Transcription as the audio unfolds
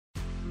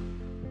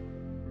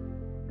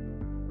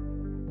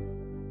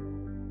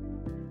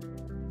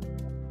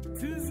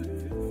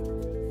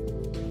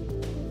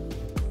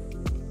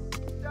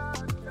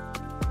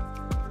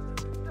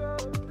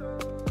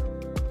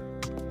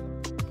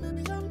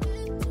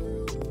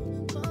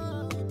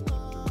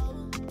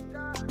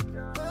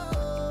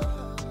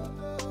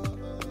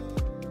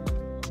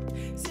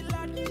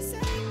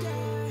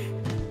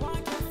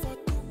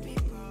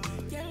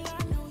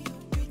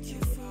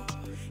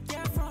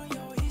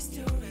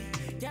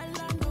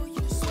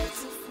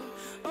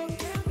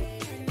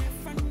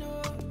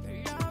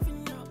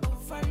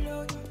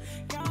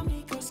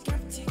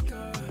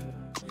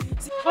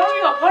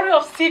Hurry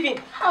up, Stephen.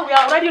 We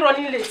are already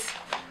running late.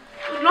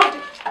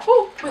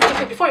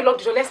 Wait, before you lock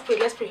the door, let's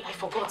pray. I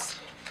forgot.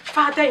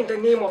 Father, in the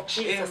name of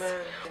Jesus,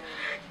 amen.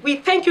 We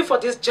thank you for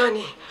this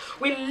journey.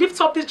 We lift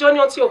up this journey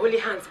onto your holy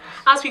hands.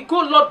 As we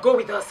go, Lord, go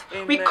with us.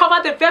 Amen. We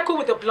cover the vehicle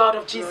with the blood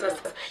of Jesus.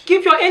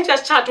 Give your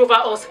angels charge over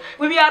us.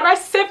 We will arrive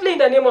safely in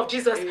the name of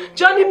Jesus. Amen.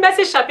 Journey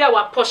mercy shall be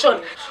our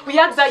portion. We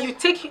ask that you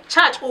take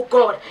charge, oh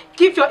God.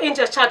 Give your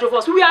angels charge over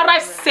us. We will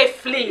arrive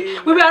safely.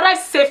 Amen. We will arrive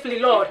safely,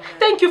 Lord.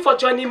 Thank you for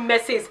journey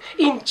mercies.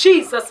 In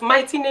Jesus'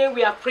 mighty name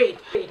we are prayed.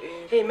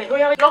 Amen.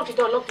 Lock the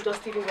door,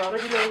 Stephen. We are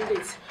already running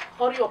late.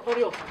 Hurry up.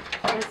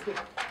 Let's go.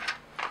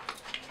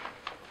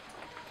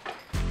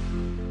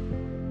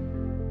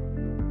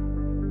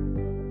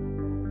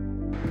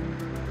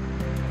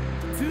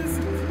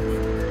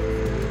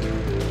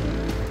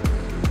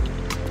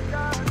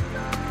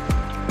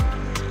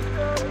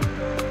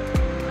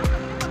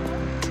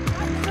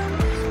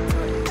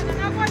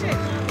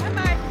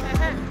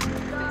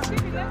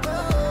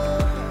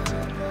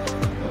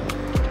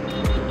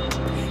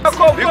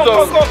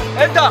 Go.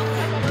 Enter.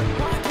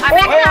 I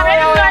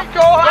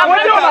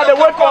want you on the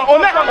word for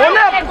on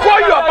call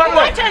you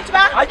apartment.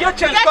 I just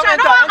change. Come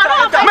enter.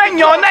 Man,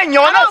 you're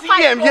not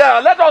seeing him here.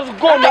 Let us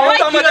go now.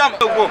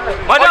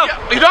 Madam,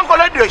 you don't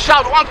collect the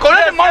shout. One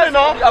collect the money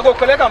now. I go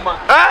collect them, man.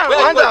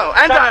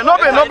 Enter.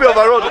 No be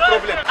overrode. No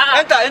problem.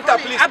 Enter,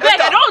 please. I beg,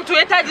 I don't want to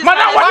enter this car.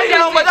 Madam, what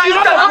you don't enter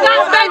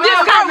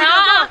this car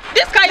now.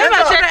 This car you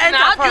not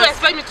enter. How do you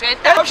expect me to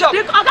enter? I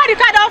got the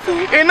car down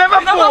full. It never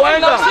full.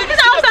 This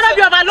is also not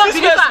be overload.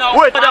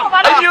 Wait, madam.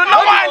 You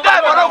know why I die,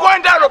 but I'm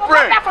going to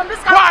aeroplane.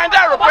 Why I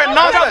die aeroplane?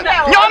 Nonsense.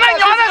 You're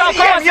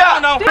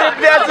not here.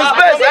 There's a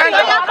space.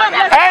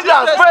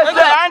 Enter. Space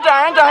there.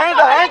 Enter.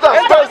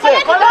 Space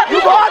there. You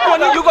go add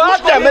money. You go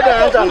add money.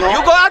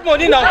 You go add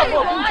money now.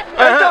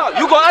 Enter.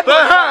 You go add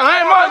money.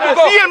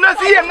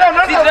 See him.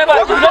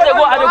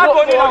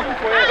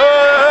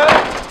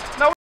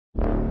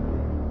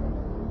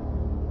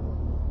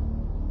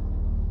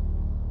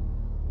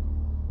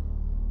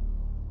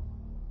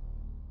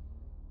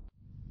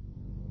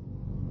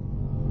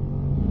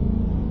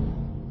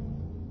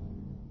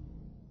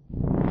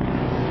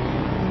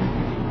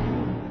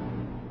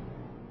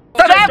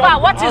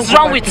 What is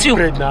wrong with you?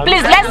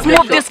 Please, let's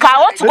move this car. I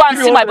want to go and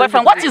see my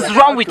boyfriend. What is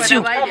wrong with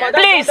you?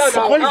 Please,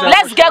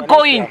 let's get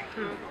going.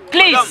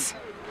 Please.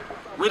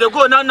 We don't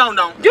go now. Do you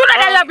know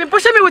that you have been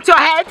pushing me with your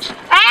head?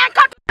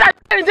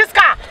 Come in this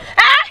car.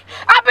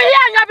 I've been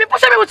here and you have been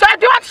pushing me with your head.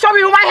 Do you want to show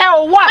me my hair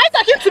or what? Are you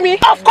talking to me?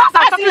 Of course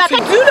I'm talking to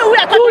you. Do you know who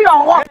you're talking to?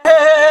 Your what?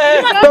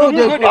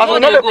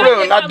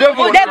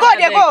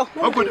 They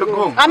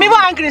go. I'm even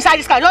angry inside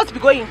this car. Just be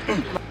going.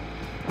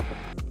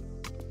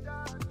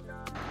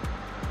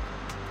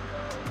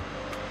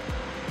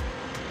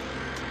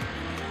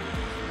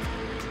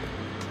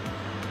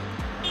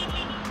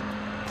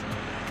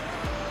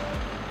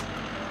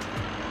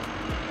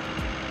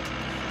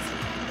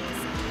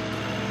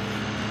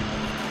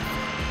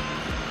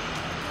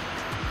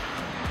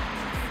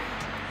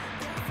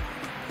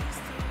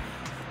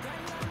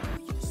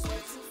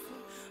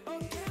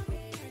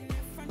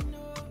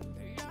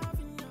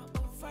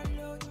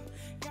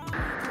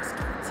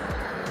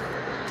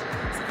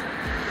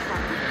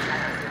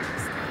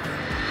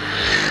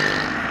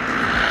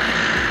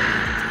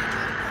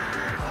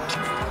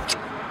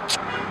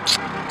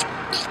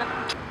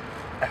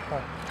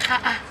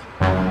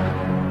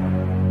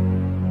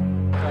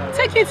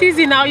 Take it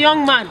easy now,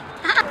 young man.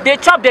 They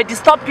chop, they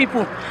disturb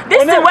people.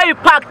 This thing where you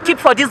park, keep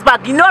for this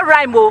bag. You know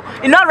rhyme,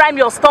 you know rhyme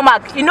your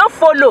stomach. You know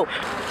follow.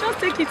 Just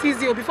take it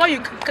easy before you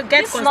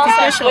get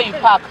constipation. Where you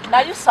park.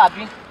 Now you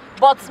sabi.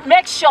 But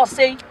make sure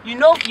say you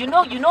know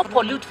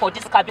pollute for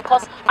this car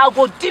because I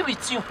go deal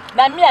with you.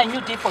 Now me and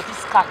you deal for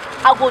this car.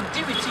 I go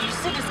deal with you. You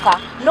see this car?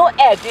 No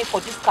air day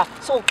for this car.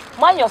 So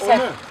mind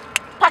yourself.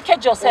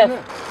 Package yourself.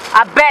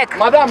 I beg.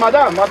 Madam.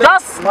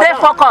 Just stay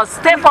focused,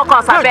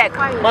 I beg.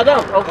 Madam.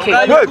 Okay.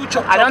 Wait.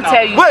 I don't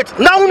tell you. Wait.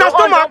 Now una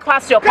stomach. Don't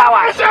pass your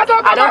power. I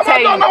don't tell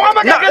you.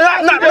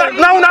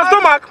 Now una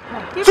stomach.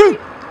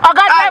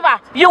 Oga driver,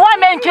 you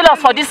want men kill us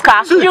for this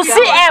car? You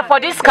see air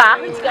for this car?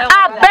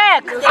 I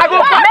beg.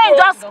 Men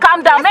just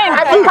calm down. Men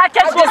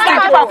package this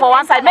thing keep for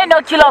one side. Men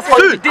don't kill us for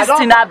this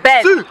thing. I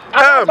beg.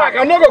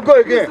 I'm not gonna go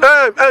again.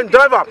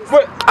 Driver,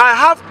 I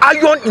have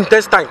iron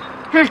intestine.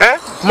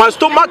 My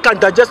stomach can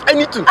digest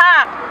anything.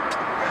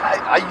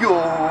 Ayo,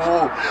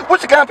 what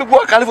kind of people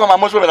are calling for my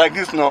muscle like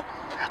this now?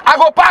 I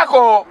go park.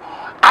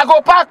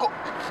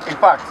 In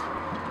fact,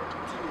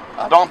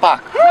 I don't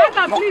park.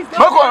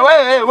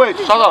 Wait,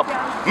 shut up.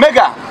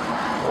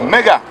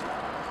 Mega.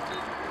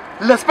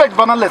 Respect,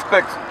 banana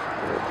respect.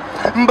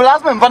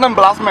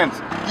 Embarrassment.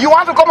 You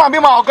want to come and be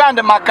my organ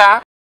in my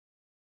car?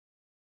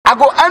 I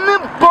go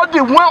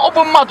anybody when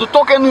open mouth to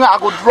talk anything, I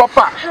go drop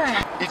her.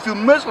 If you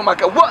mess with my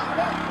car,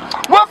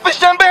 what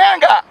fish and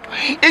behanger?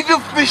 If you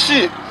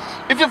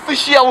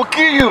fishy, I will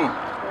kill you.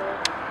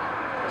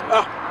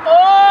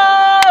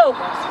 Oh,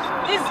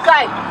 this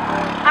guy.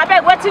 I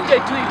beg, what did they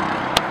do you?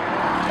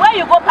 When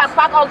you go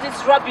pack all this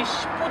rubbish,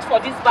 put for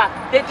this bag,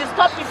 they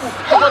disturb people.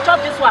 You go chop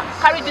this one,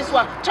 carry this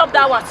one, chop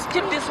that one,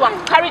 keep this one,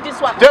 carry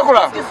this one, this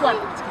one.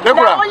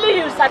 Now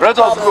only you sabi. Let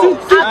us go.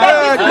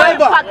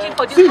 Packing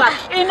for this bag.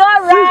 It no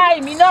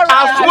rhyme, it no rhyme.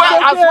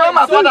 I swear,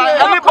 my father,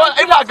 anybody,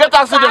 if I get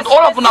accident,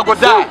 all of them are go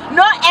die.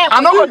 No help.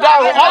 I'm not go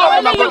die. All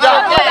of them are go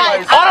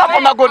die. All of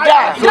them are go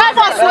die. Drive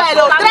us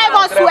well, drive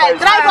us well,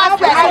 drive us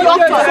well.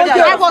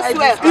 Drive us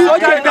well.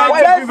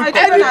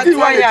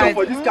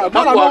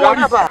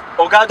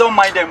 Oga, don't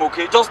mind them,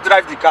 okay? Just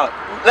drive the car.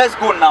 Let's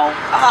go now.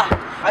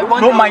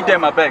 Don't mind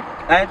them, I beg.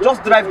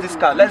 Just drive this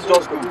car. Let's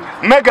just go.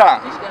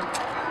 Mega,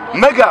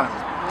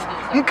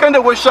 you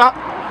can't wish her.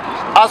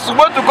 I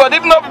swear to God,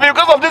 if not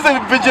because of this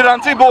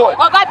vigilante boy.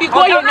 Oga, be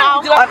going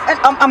now.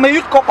 I'm a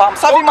youth copper. I'm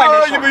serving my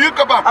nation. You be youth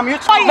copper. I'm youth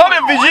copper. Not a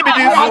vigil,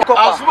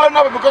 I swear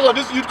not because of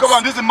this youth copper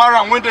and this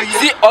Mara and winter here.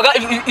 See, Oga,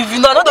 if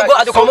you know not to go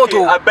at the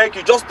Komodo, I beg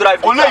you, just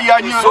drive. Only you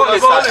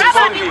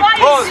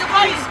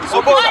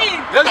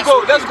Let's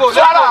go.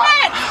 Swallow.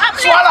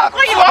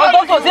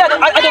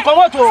 at the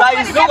Komodo.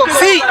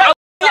 See,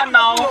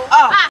 now.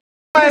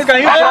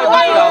 Can you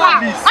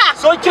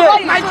It's okay.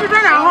 My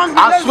children are hungry.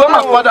 I swear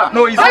my father.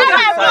 No, it's okay. I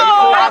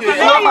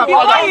swear my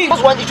father.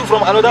 Just one issue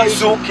from another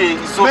issue.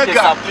 It's okay,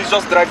 sir. Please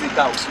just drive the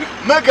car.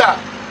 Mega.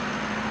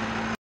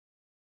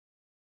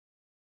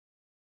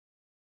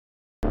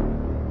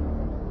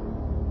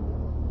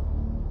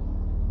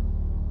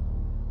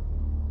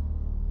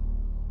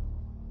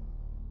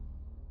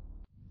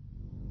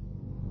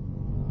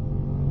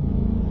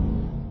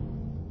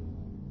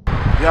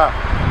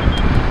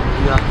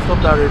 Yeah, stop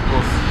that red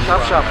bus.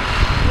 Sharp.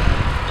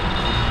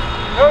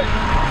 Hey.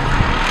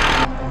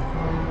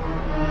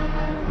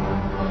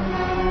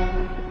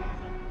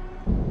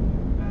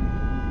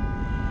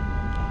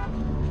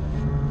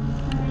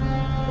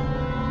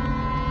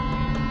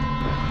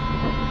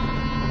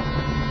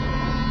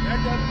 Let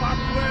them park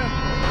well.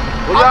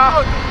 Oh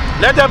yeah,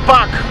 let them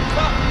park.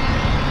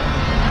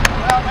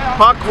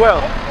 Park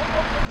well.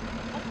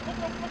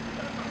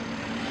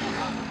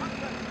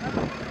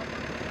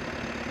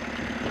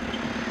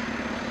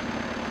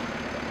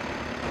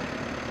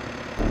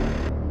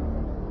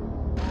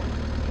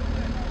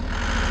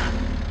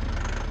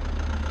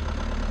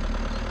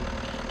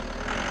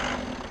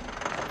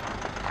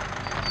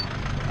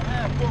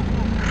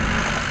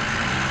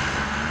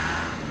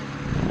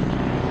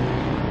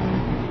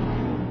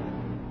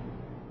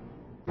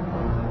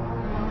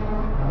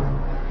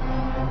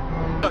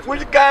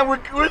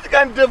 Which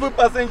kind devil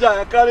passenger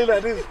I carry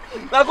like this?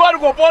 Now God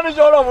go punish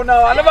all of you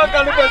now. I never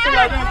carry person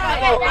like this.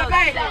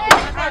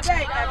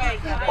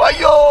 Why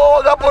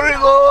yo,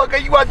 Gaporis?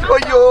 Can you watch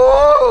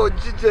yo?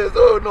 Jesus,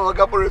 oh no,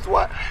 Gaporis.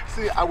 Why?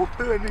 See, I will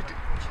pay anything.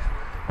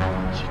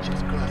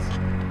 Jesus Christ.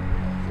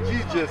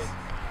 Jesus.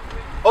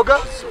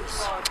 Okay?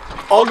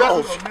 All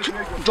of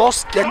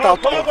just get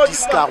out of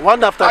this car,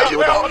 one after the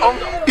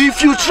other.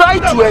 If you try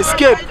to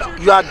escape,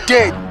 you are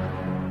dead.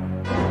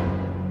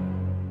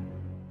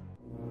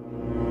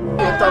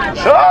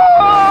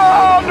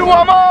 Oh, the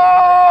woman!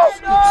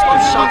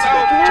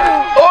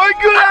 Oh,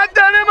 you are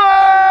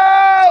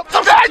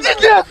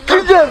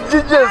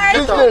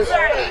Jesus!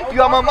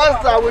 You are my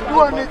master. I will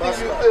do anything you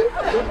say.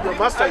 Your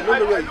master, you don't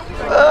know where you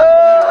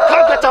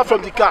can't get out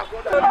from the car.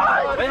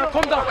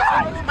 Come down.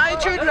 My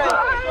children.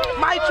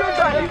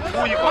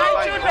 Who you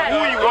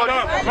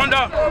want? Come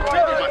down.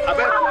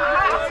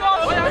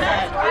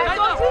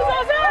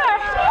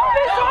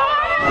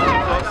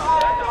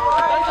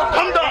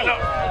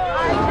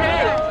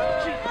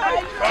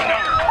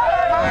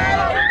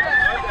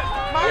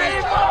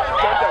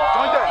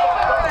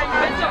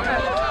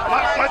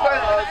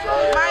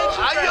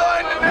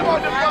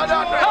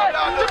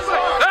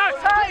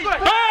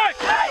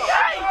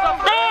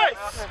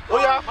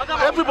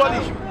 Everybody,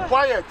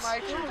 quiet.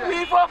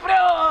 You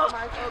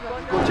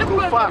go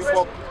fast.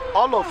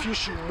 All of you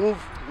should move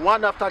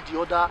one after the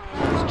other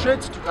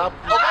straight to that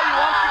place.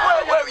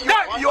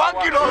 You want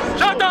to kill us?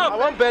 Shut up! I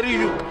won't bury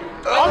you.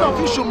 All of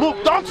you should move.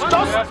 Don't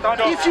just.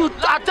 If you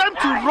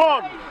attempt to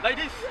run, Like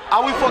this. I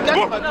will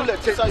forget my bullet.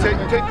 Take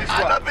this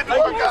one.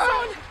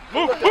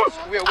 Move.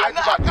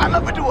 I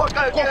love it to work.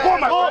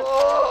 Come on,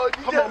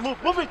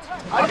 move it.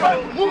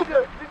 Move.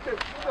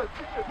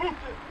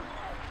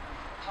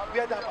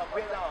 Where that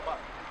back?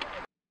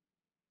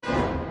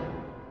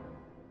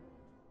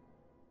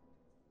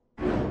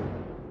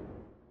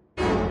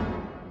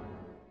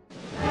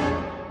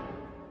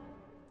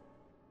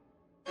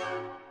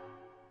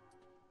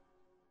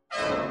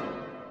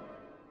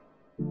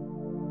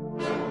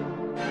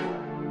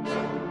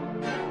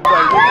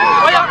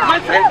 Oh yeah, my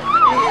friend.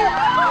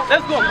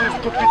 Let's go. You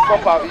stupid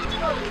fucker.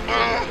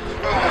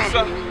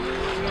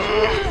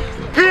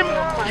 Pim.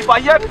 If I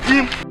hear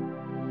Pim.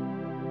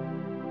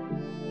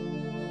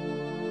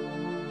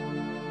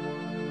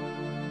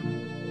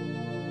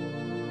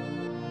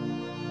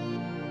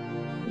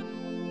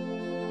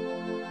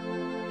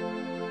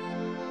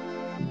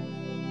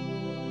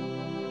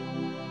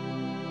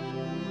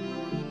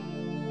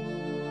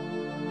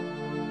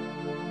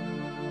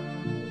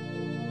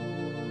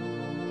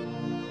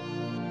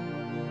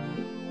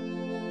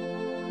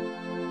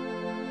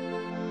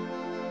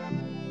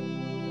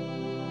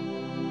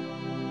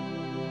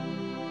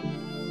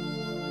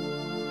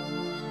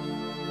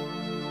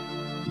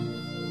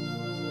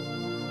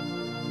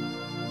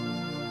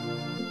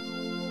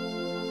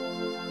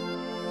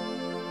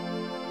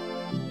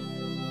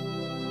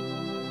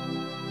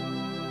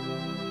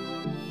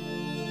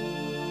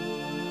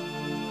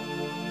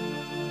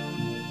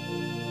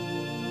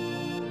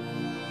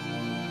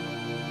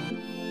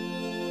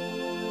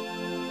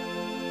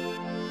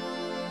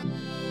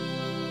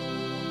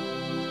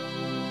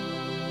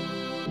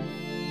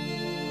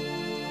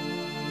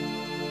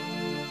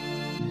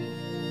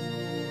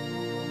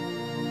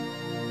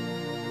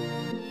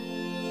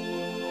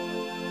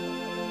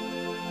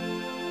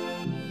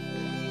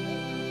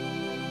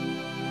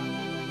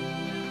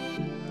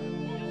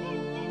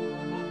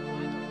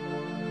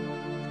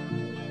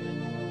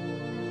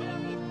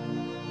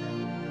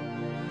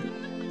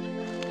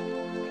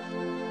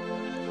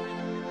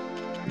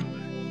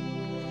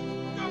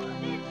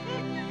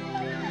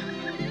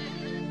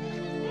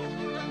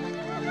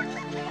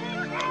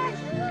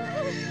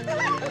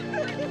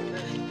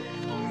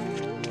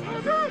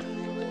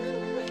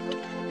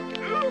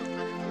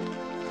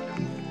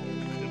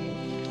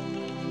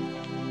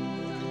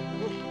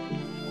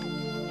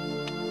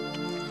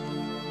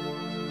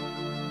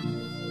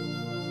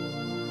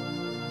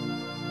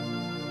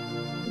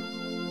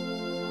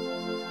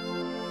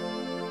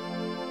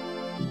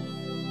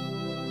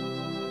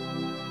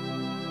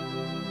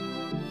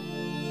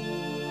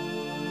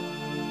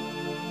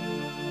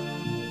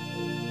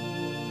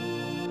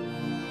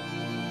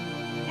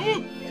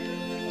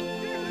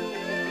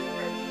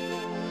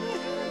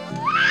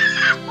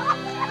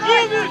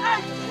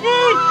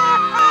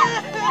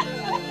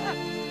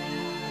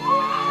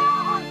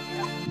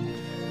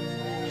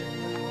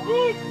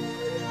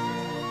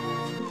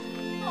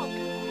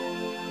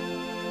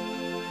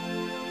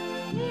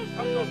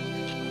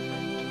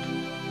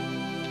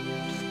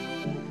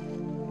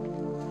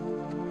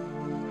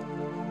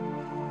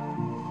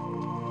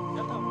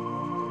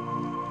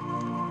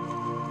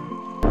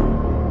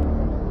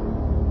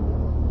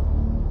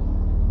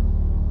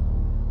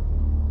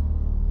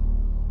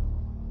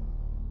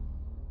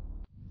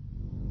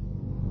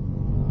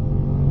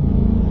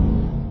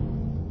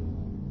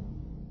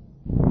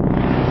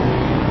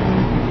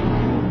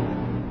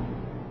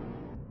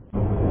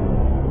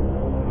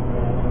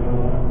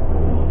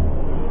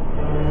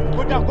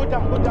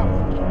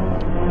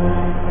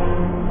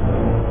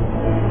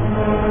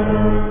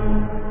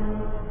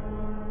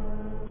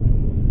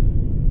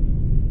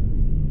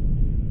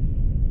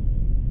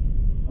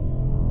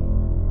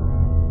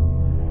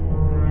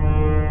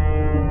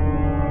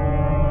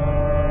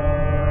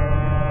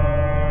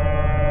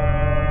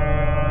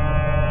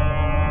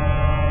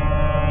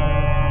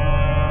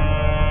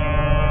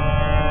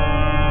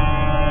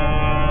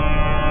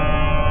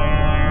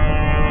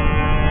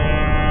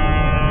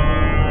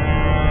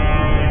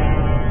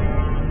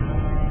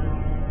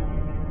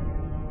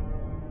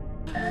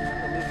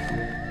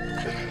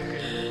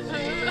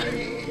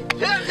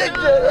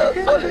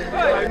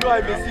 I know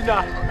I'm a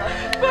sinner.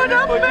 God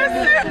have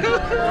mercy.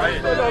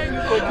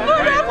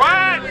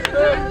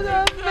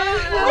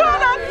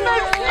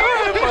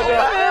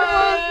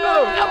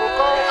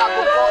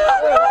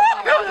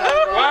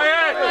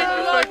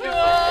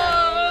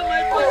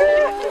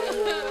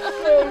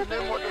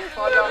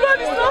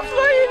 God is not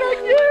flying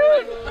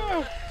again.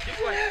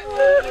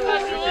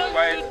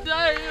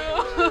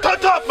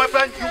 Shut up, my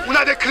friend. You will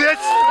not create.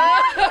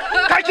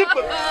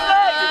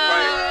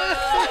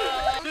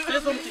 Say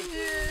something.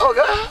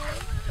 Okay.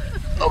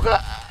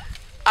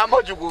 How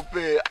much you go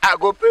pay? I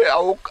go pay. I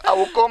will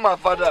call my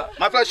father.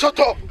 My friend, shut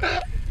up.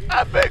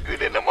 I beg you in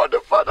the name of the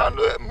father and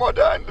the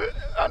mother and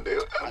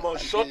the Come on,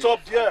 shut up,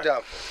 dear.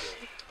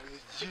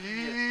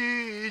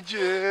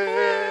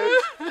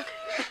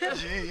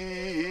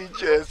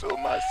 Jesus, oh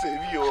my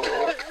savior.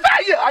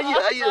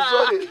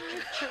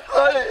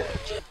 Sorry.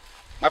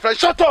 My friend,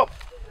 shut up.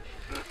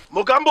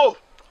 Mogambo,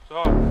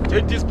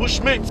 take this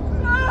bushmeat. Shut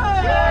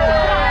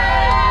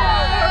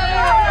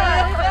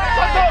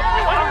up.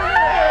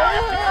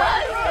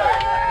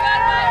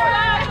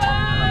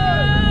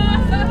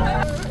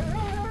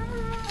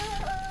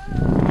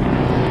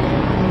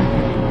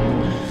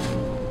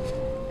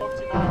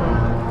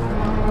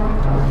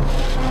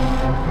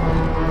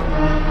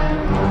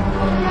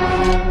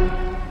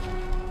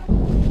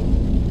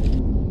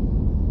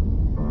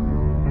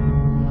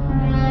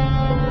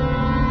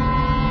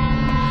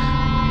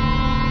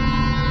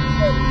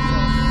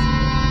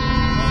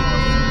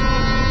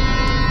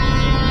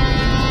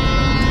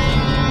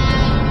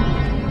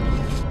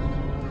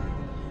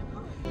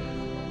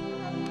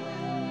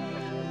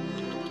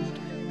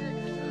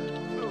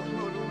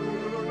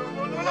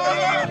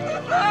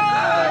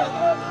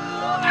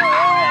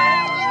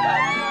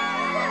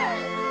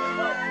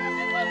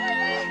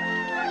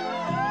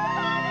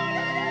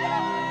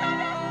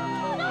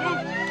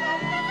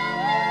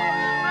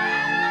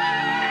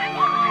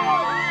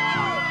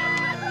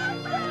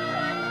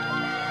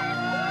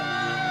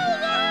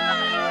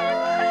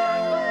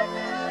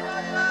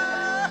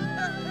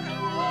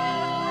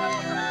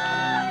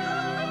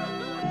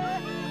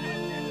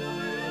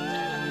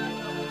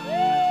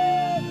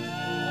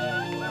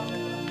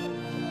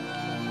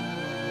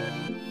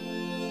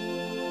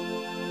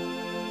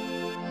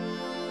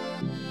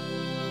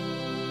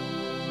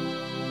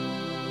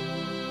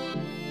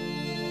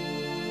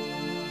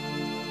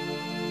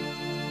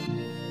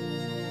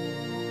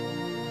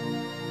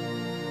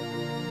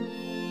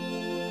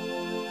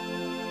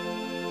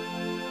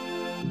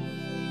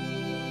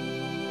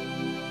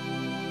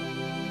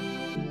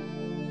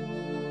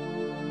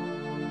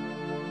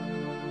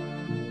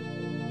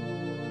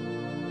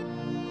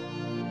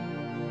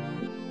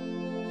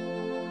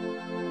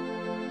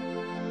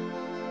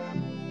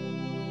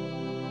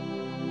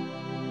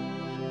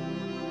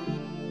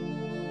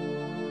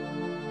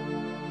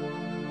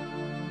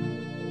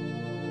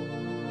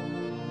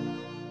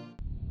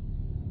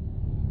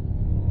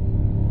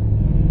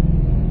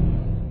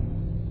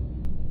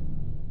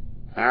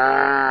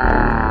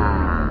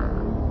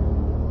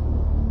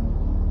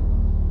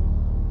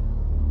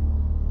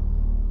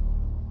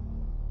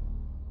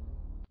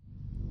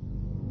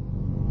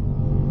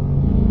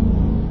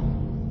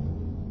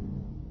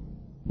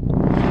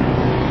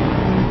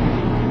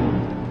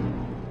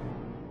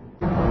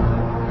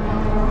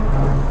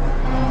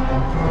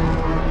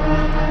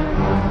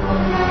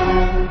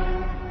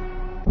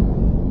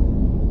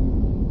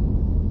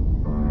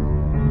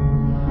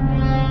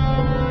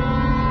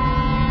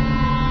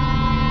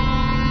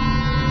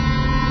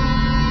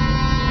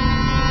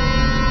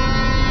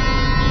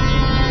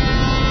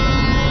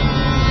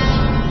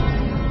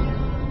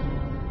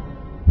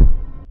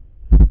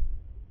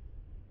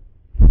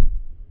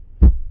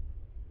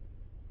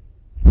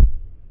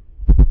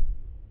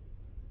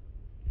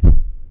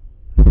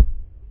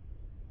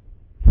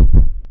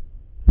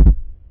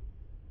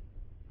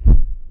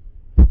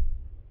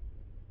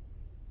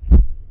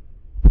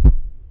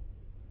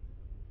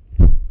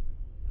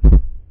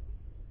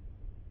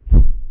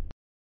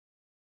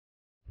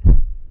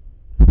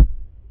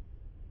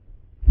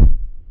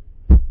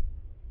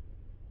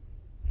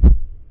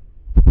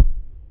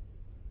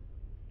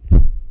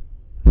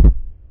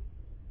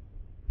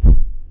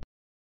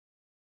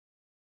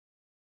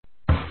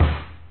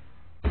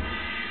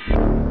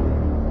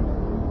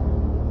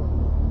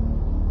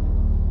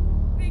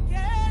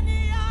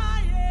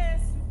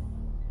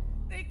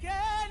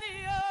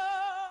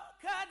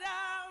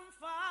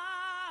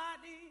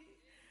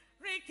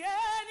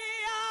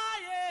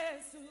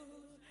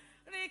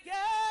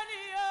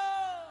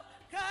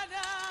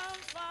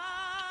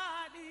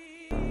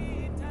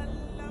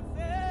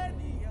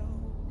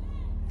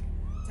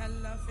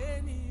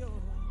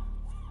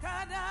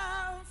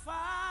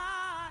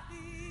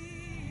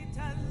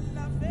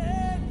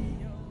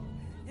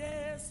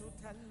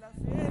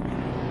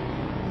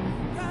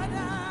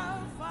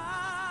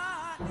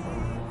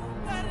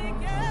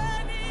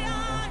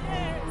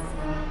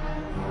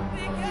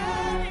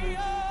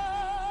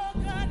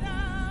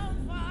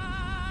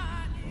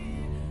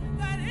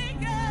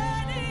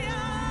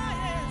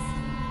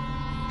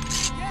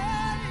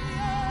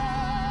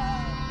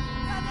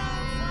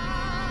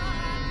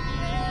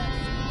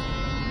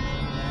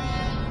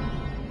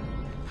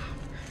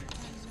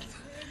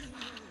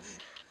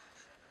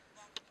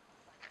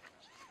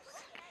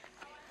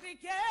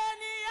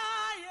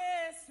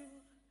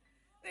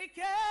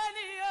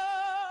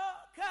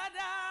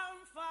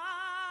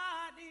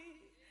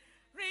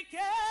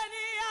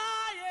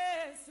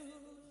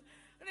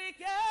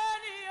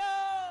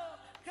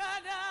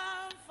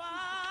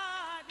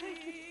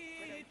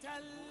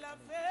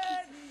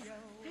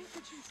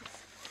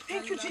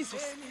 Thank you,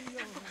 Jesus.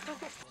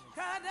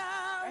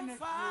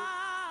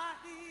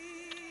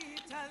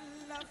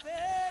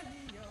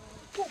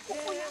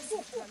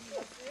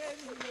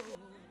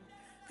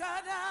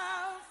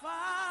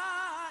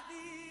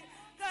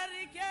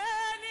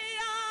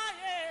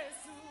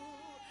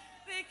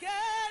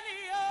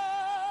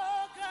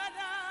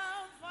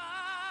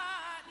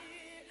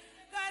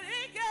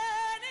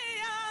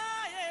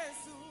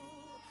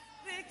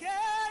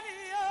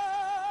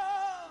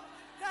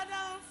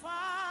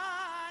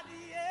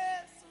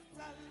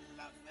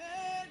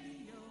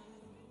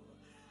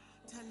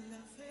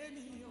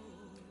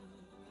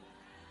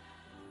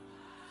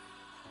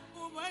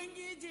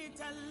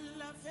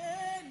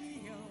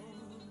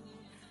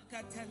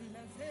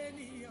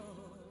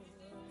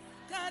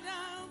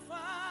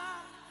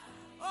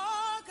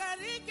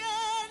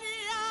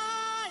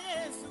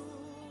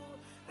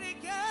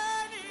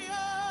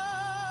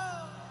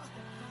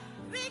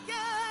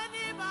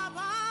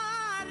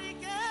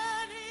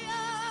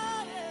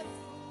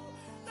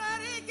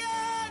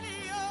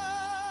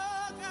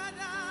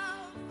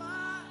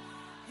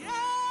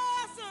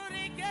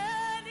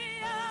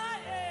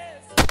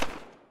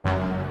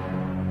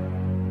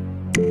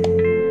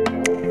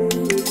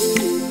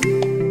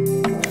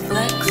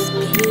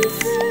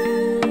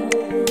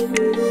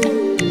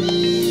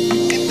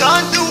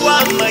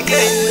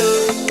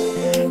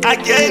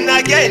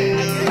 Again.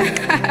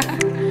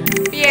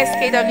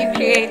 PSKW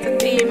Create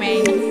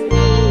Entertainment.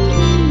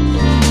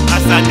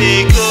 As I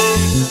dey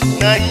go,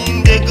 na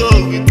him dey go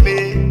with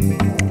me.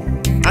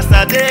 As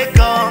I dey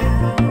come,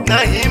 na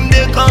him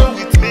dey come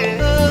with me.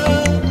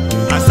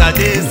 As I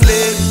dey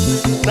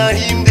sleep, na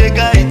him dey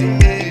guide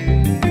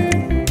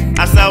me.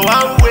 As I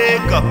wan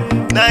wake up,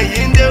 na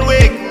him dey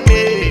wake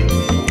me.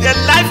 The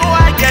life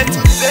I get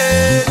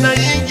today, na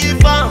him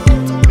give am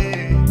to me.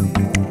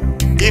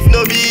 If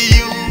no be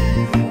you,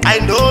 I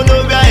know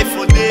no guy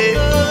for day.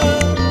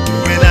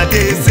 When I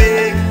dey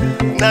sick,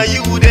 now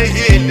you dey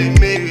heal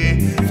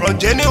me. From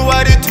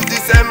January to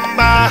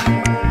December,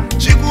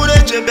 Chikure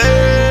Chebe.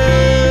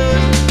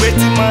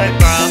 Waiting my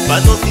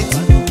papa no fit,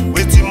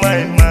 waiting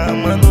my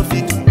mama no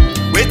fit,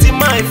 waiting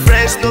my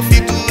friends no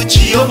fit do.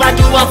 Jehovah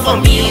do one for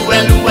me,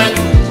 well.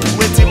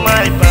 Waiting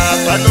my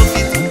papa no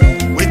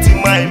fit,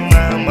 waiting my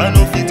mama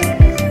no fit,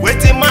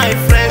 waiting my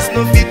friends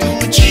no fit do.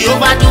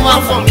 Jehovah do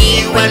one for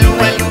me, well.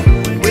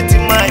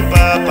 Waiting my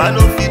papa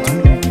no fit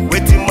do,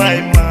 waiting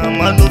my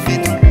mama no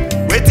fit do,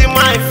 waiting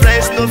my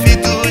friends no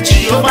fit do.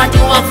 Jehovah do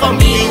one for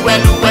me,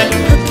 well.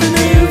 You've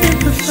been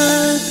my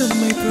father,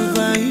 my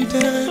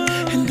provider,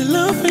 and the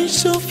love I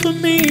show for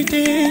me,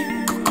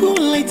 they cool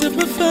light up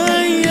my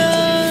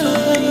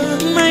fire,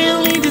 my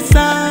only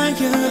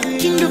desire.